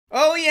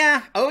Oh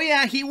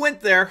yeah, he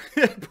went there.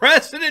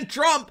 President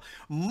Trump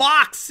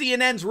mocks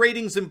CNN's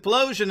ratings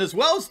implosion as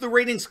well as the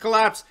ratings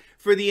collapse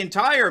for the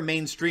entire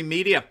mainstream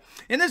media.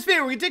 In this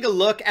video, we take a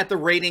look at the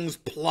ratings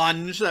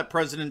plunge that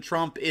President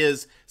Trump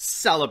is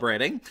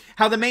celebrating,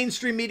 how the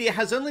mainstream media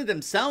has only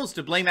themselves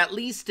to blame, at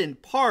least in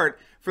part,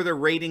 for their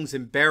ratings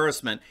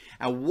embarrassment,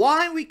 and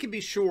why we can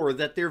be sure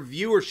that their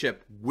viewership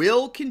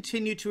will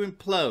continue to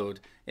implode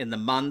in the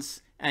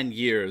months and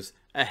years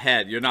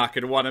ahead. You're not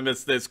going to want to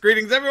miss this.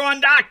 Greetings,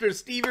 everyone. Dr.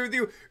 Steve here with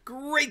you.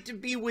 Great to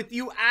be with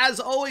you. As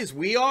always,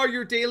 we are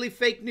your daily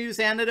fake news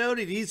antidote.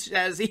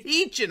 As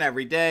each and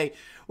every day,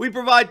 we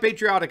provide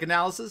patriotic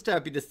analysis to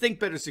help you to think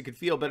better so you can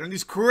feel better in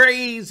these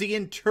crazy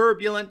and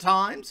turbulent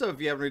times. So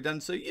if you haven't already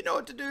done so, you know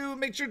what to do.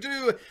 Make sure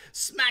to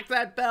smack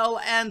that bell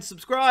and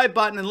subscribe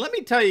button. And let me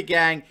tell you,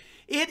 gang,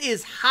 it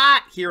is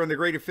hot here in the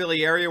greater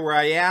Philly area where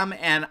I am,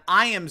 and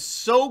I am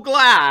so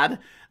glad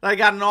I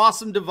got an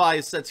awesome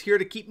device that's here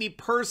to keep me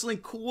personally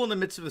cool in the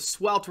midst of a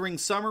sweltering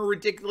summer,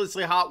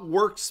 ridiculously hot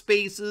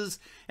workspaces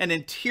and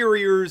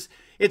interiors.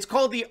 It's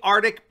called the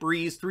Arctic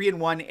Breeze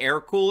 3-in-1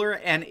 air cooler,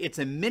 and it's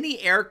a mini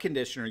air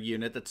conditioner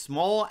unit that's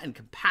small and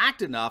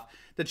compact enough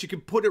that you can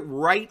put it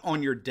right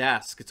on your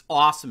desk. It's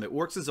awesome. It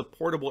works as a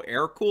portable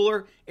air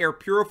cooler, air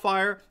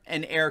purifier,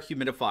 and air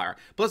humidifier.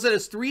 Plus, it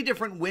has 3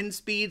 different wind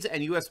speeds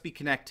and USB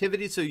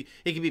connectivity, so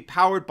it can be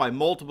powered by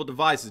multiple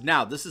devices.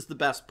 Now, this is the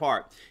best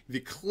part. If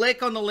you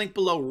click on the link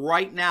below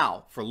right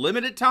now, for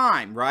limited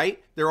time,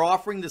 right, they're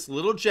offering this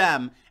little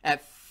gem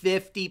at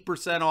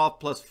 50% off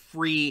plus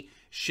free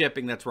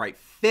shipping. That's right,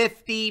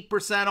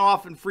 50%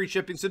 off and free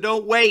shipping, so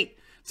don't wait.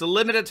 It's a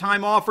limited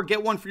time offer.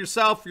 Get one for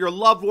yourself, for your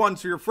loved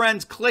ones, for your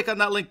friends. Click on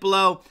that link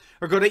below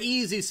or go to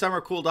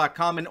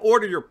easysummercool.com and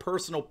order your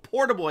personal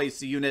portable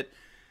AC unit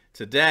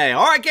today.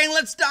 All right, gang,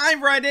 let's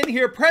dive right in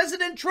here.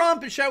 President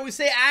Trump is, shall we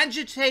say,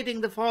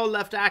 agitating the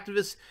far-left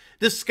activists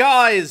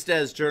disguised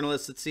as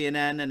journalists at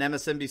CNN and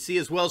MSNBC,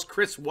 as well as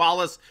Chris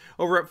Wallace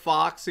over at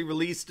Fox. He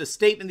released a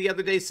statement the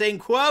other day saying,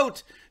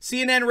 quote,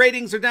 CNN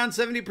ratings are down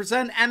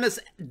 70%.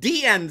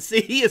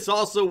 MSDNC is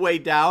also way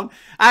down.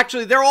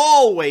 Actually, they're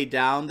all way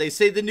down. They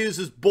say the news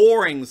is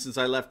boring since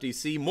I left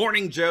DC.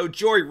 Morning Joe,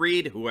 Joy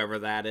Reid, whoever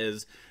that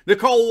is,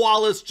 Nicole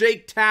Wallace,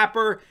 Jake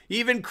Tapper,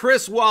 even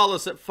Chris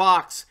Wallace at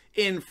Fox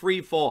in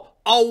freefall.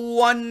 A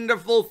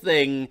wonderful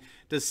thing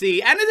to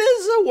see, and it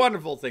is a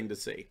wonderful thing to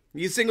see.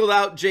 You singled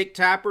out Jake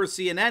Tapper,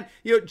 CNN.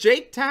 You know,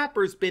 Jake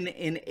Tapper's been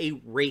in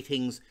a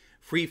ratings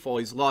freefall.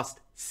 He's lost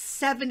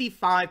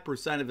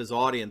 75% of his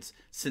audience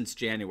since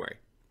January.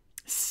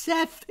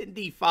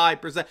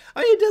 75%.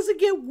 I mean, it doesn't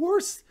get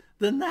worse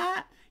than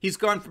that. He's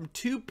gone from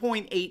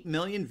 2.8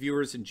 million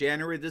viewers in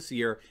January this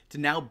year to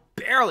now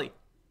barely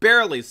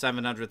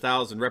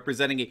 700,000,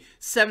 representing a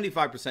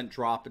 75%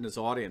 drop in his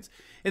audience.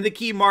 In the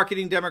key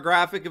marketing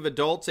demographic of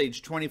adults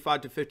aged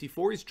 25 to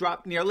 54, he's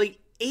dropped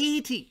nearly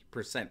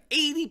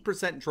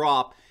 80%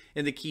 drop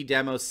in the key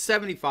demo,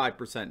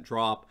 75%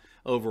 drop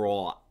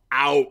overall.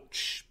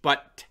 Ouch.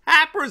 But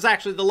Tapper's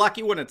actually the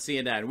lucky one at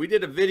CNN. We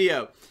did a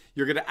video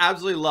you're going to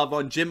absolutely love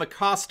on Jim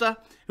Acosta,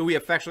 who we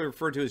affectionately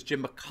refer to as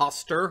Jim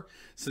Acoster,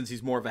 since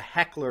he's more of a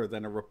heckler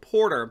than a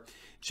reporter.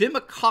 Jim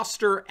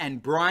Acosta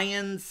and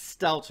Brian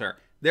Stelter,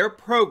 their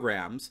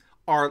programs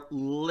are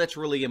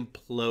literally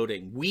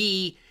imploding.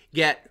 We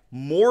get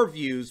more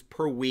views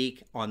per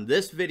week on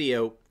this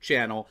video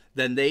channel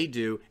than they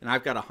do, and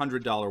I've got a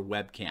 $100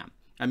 webcam.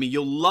 I mean,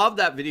 you'll love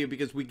that video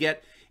because we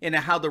get into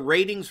how the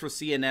ratings for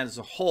CNN as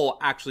a whole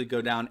actually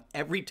go down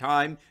every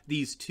time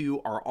these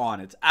two are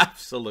on. It's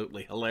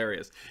absolutely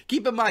hilarious.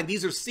 Keep in mind,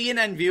 these are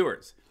CNN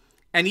viewers,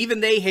 and even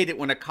they hate it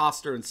when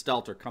Acosta and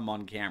Stelter come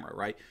on camera,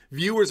 right?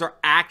 Viewers are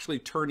actually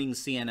turning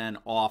CNN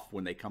off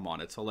when they come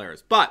on. It's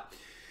hilarious. But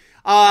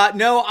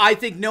no, I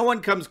think no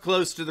one comes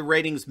close to the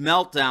ratings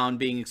meltdown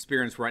being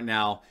experienced right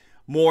now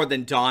more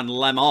than Don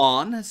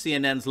Lemon.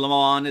 CNN's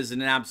Lemon is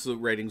in an absolute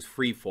ratings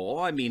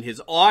freefall. I mean,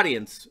 his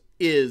audience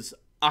is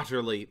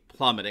utterly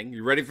plummeting.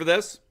 You ready for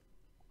this?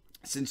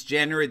 Since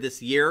January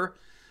this year,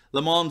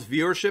 Lemon's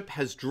viewership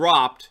has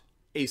dropped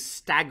a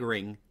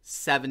staggering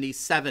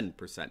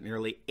 77%.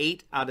 Nearly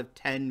 8 out of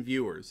 10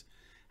 viewers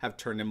have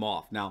turned him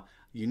off. Now,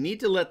 you need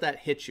to let that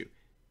hit you.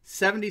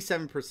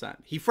 77%.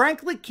 He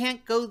frankly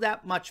can't go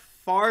that much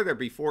farther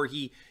before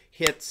he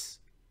hits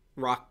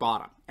rock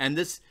bottom. And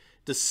this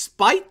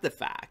despite the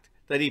fact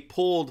that he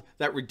pulled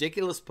that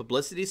ridiculous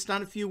publicity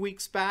stunt a few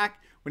weeks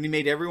back when he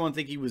made everyone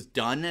think he was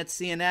done at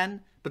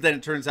CNN. But then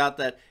it turns out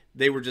that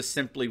they were just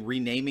simply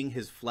renaming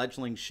his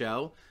fledgling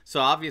show. So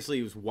obviously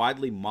he was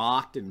widely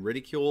mocked and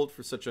ridiculed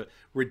for such a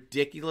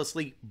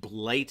ridiculously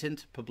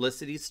blatant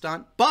publicity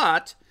stunt.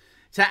 But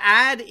to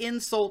add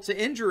insult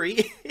to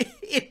injury,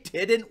 it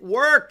didn't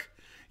work.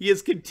 He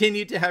has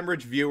continued to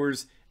hemorrhage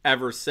viewers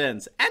ever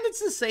since. And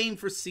it's the same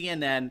for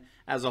CNN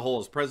as a whole.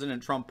 As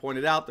President Trump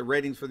pointed out, the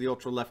ratings for the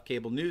ultra-left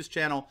cable news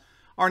channel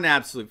are an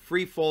absolute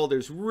freefall.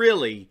 There's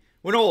really,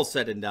 when all is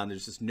said and done,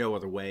 there's just no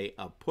other way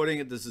of putting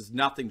it. This is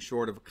nothing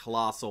short of a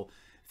colossal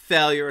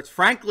failure. It's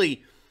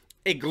frankly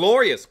A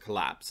glorious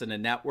collapse in a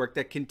network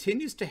that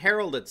continues to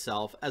herald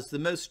itself as the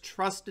most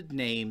trusted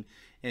name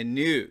in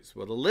news.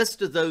 Well, the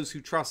list of those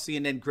who trust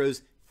CNN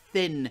grows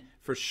thin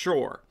for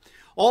sure.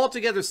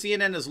 Altogether,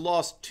 CNN has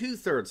lost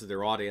 2/3 of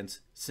their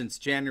audience since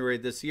January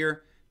this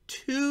year.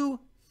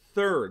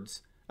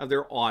 2/3 of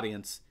their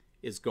audience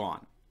is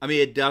gone. I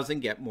mean, it doesn't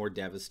get more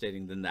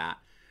devastating than that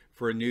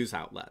for a news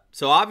outlet.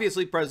 So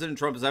obviously, President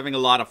Trump is having a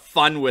lot of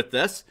fun with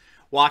this,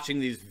 watching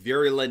these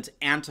virulent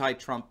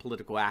anti-Trump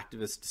political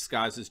activists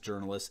disguised as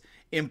journalists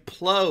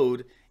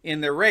implode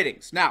in their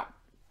ratings. Now,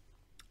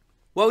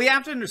 what we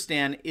have to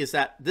understand is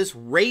that this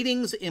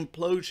ratings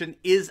implosion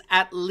is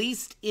at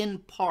least in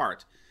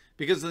part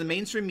because of the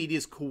mainstream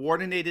media's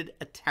coordinated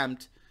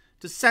attempt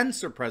to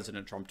censor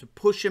President Trump, to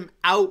push him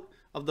out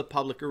of the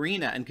public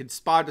arena and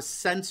conspire to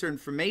censor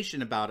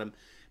information about him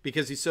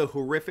because he so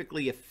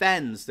horrifically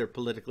offends their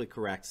politically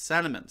correct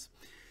sentiments.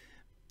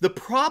 The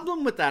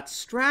problem with that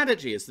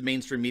strategy, as the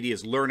mainstream media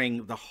is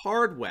learning the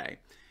hard way,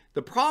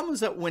 the problem is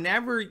that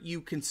whenever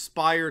you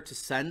conspire to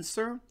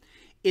censor,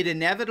 it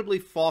inevitably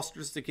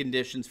fosters the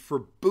conditions for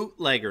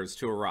bootleggers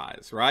to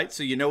arise, right?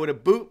 So you know what a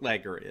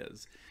bootlegger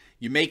is.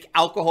 You make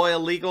alcohol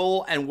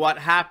illegal, and what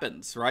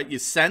happens, right? You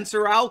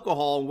censor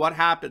alcohol, and what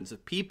happens?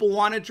 If people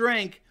want to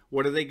drink,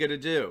 what are they going to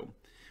do?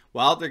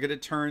 Well, they're going to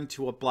turn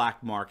to a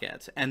black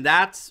market. And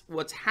that's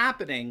what's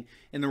happening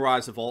in the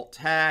rise of alt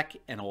tech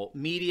and alt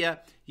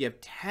media. You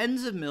have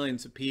tens of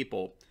millions of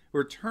people who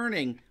are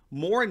turning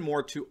more and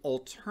more to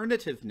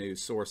alternative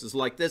news sources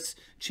like this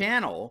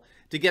channel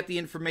to get the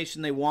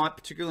information they want,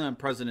 particularly on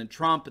President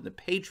Trump and the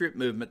PATRIOT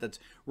movement that's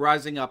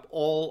rising up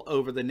all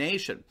over the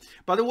nation.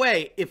 By the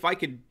way, if I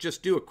could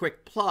just do a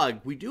quick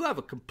plug, we do have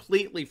a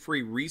completely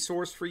free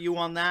resource for you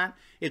on that.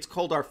 It's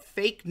called our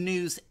Fake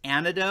News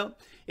Antidote.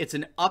 It's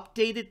an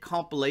updated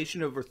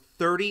compilation of over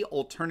 30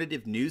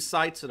 alternative news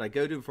sites that I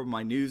go to for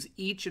my news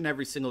each and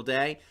every single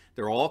day.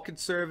 They're all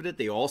conservative.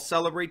 They all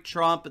celebrate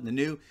Trump and the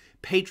new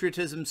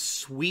patriotism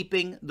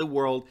sweeping the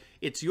world.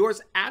 It's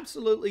yours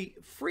absolutely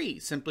free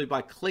simply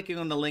by clicking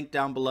on the link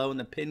down below in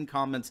the pinned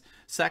comments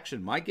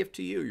section. My gift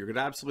to you. You're going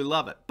to absolutely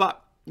love it.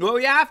 But what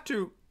we have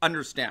to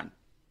understand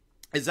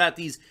is that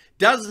these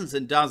dozens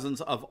and dozens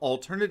of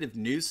alternative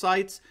news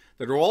sites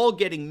that are all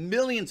getting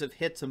millions of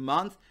hits a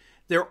month,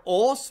 they're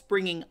all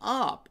springing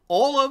up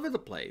all over the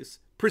place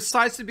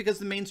precisely because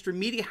the mainstream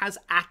media has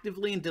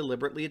actively and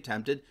deliberately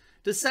attempted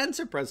to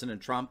censor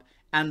President Trump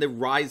and the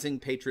rising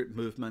patriot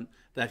movement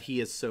that he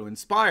has so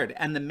inspired.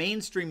 And the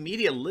mainstream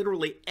media,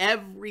 literally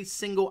every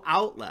single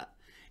outlet,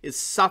 is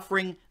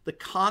suffering the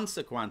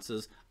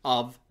consequences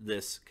of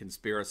this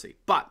conspiracy.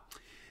 But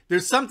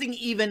there's something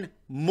even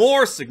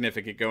more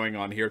significant going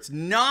on here. It's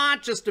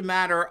not just a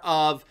matter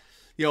of,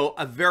 you know,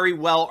 a very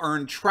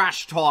well-earned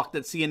trash talk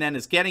that CNN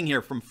is getting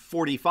here from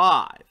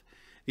 45.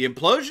 The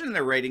implosion in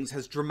their ratings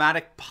has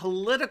dramatic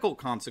political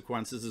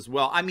consequences as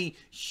well. I mean,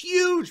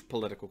 huge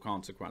political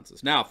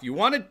consequences. Now, if you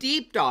want to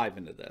deep dive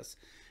into this,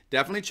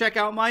 definitely check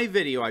out my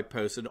video I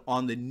posted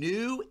on the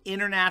new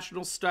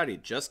international study,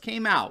 just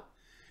came out,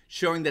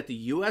 showing that the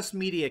U.S.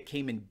 media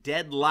came in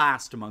dead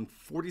last among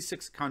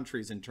 46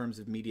 countries in terms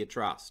of media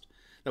trust.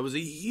 That was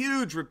a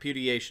huge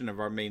repudiation of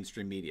our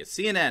mainstream media.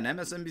 CNN,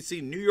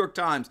 MSNBC, New York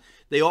Times,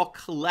 they all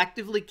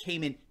collectively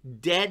came in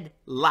dead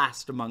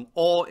last among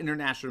all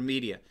international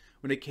media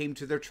when it came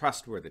to their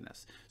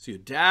trustworthiness. So you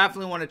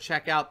definitely want to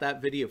check out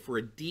that video for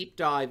a deep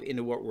dive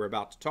into what we're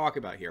about to talk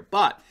about here.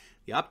 But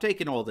the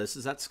uptake in all this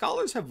is that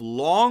scholars have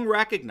long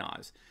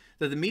recognized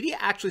that the media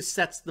actually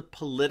sets the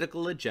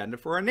political agenda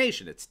for our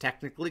nation. It's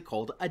technically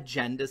called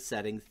agenda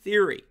setting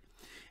theory.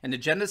 And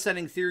agenda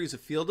setting theory is a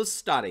field of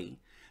study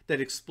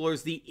that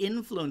explores the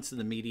influence of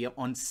the media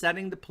on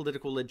setting the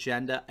political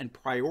agenda and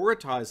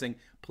prioritizing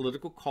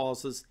political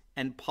causes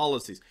and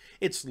policies.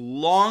 It's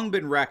long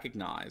been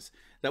recognized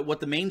that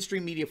what the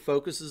mainstream media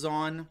focuses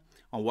on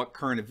what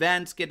current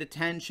events get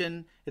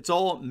attention, it's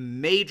all a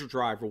major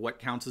driver of what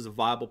counts as a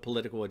viable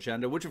political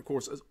agenda, which of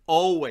course is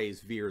always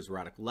veers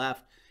radical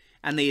left.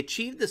 And they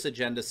achieve this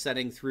agenda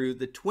setting through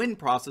the twin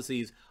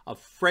processes of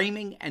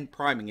framing and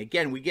priming.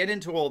 Again, we get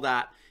into all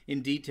that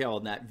in detail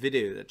in that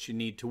video that you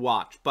need to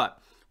watch. But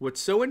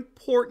what's so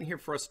important here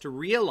for us to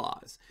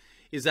realize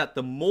is that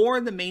the more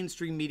the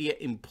mainstream media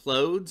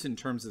implodes in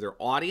terms of their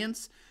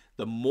audience,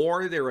 the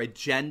more their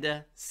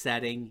agenda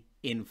setting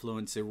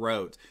influence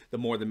erodes. The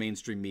more the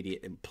mainstream media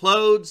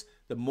implodes,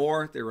 the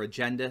more their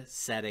agenda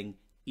setting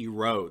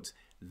erodes.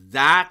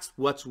 That's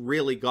what's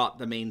really got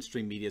the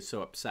mainstream media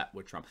so upset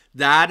with Trump.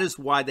 That is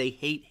why they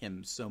hate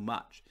him so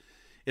much.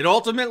 It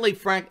ultimately,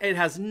 Frank, it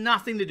has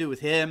nothing to do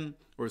with him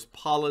or his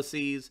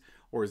policies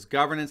or his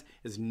governance.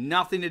 It has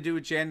nothing to do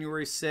with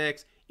January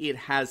 6th. It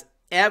has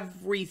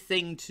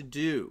everything to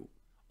do,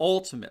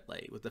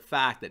 ultimately, with the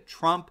fact that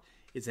Trump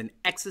is an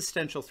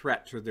existential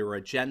threat to their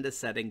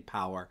agenda-setting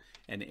power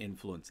and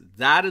influence.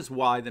 That is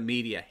why the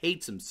media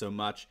hates him so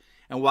much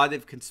and why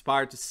they've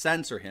conspired to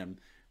censor him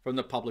from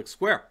the public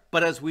square.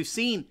 But as we've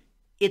seen,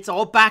 it's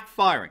all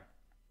backfiring.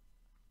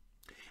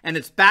 And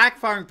it's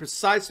backfiring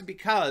precisely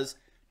because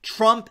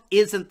Trump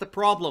isn't the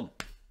problem.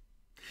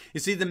 You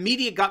see, the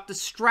media got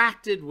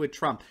distracted with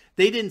Trump.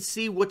 They didn't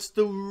see what's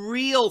the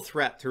real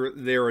threat to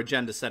their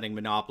agenda-setting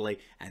monopoly,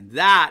 and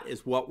that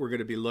is what we're going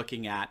to be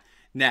looking at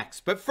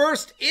next. But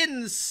first,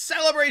 in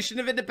celebration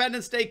of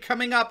Independence Day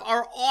coming up,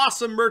 our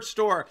awesome merch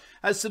store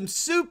has some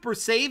super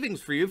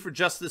savings for you for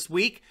just this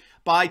week.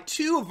 Buy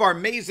 2 of our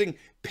amazing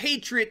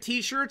Patriot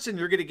t-shirts and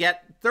you're going to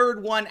get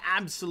third one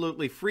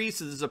absolutely free.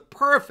 So this is a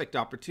perfect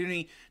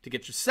opportunity to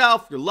get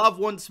yourself, your loved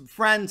ones, some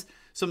friends,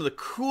 some of the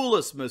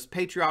coolest, most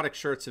patriotic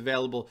shirts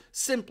available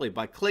simply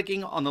by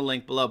clicking on the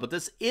link below. But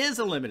this is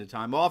a limited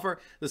time offer.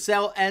 The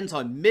sale ends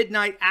on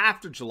midnight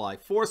after July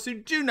 4th, so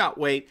do not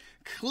wait.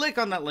 Click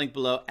on that link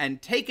below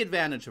and take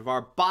advantage of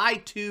our buy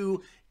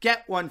 2,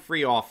 get 1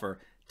 free offer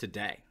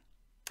today.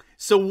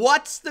 So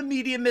what's the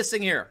media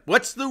missing here?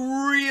 What's the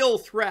real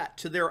threat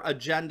to their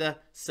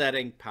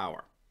agenda-setting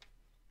power?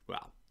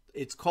 Well,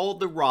 it's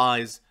called the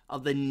rise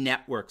of the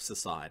network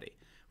society,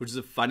 which is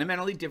a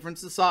fundamentally different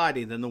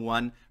society than the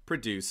one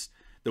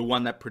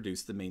that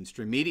produced the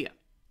mainstream media.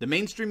 The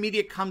mainstream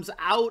media comes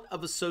out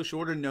of a social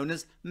order known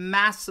as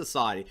mass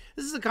society.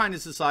 This is the kind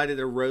of society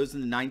that arose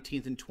in the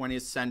 19th and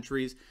 20th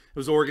centuries. It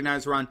was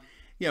organized around,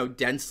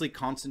 densely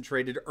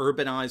concentrated,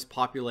 urbanized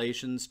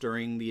populations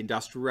during the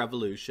Industrial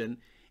Revolution.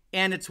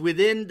 And it's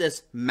within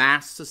this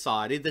mass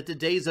society that the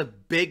days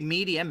of big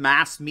media,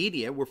 mass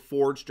media, were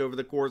forged over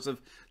the course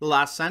of the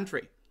last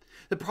century.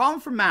 The problem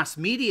for mass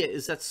media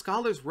is that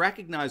scholars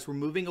recognize we're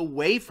moving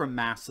away from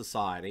mass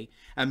society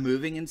and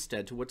moving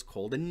instead to what's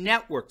called a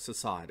network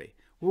society,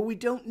 where we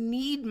don't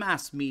need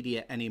mass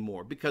media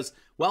anymore because,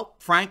 well,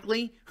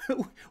 frankly,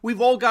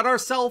 we've all got our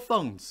cell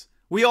phones.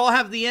 We all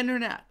have the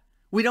internet.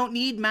 We don't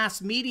need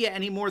mass media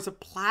anymore as a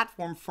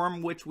platform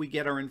from which we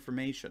get our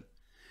information.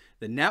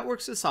 The network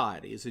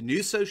society is a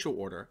new social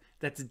order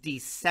that's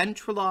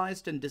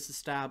decentralized and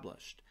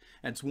disestablished.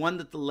 And it's one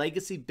that the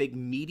legacy big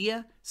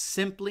media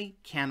simply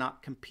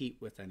cannot compete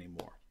with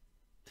anymore.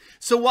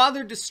 So while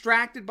they're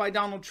distracted by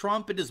Donald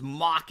Trump and is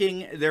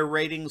mocking their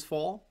ratings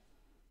fall,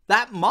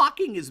 that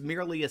mocking is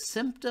merely a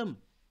symptom.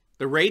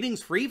 The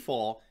ratings free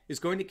fall is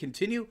going to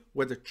continue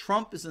whether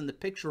Trump is in the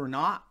picture or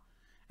not.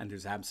 And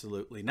there's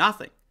absolutely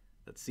nothing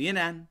that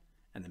CNN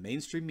and the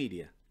mainstream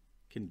media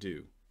can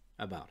do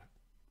about it.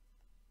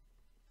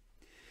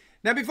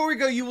 Now, before we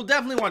go, you will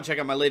definitely want to check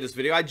out my latest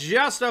video. I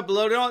just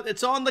uploaded it.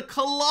 It's on the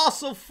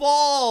colossal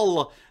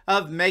fall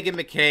of Meghan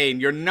McCain.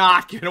 You're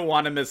not going to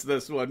want to miss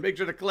this one. Make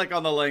sure to click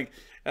on the link,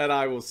 and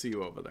I will see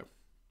you over there.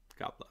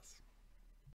 God bless.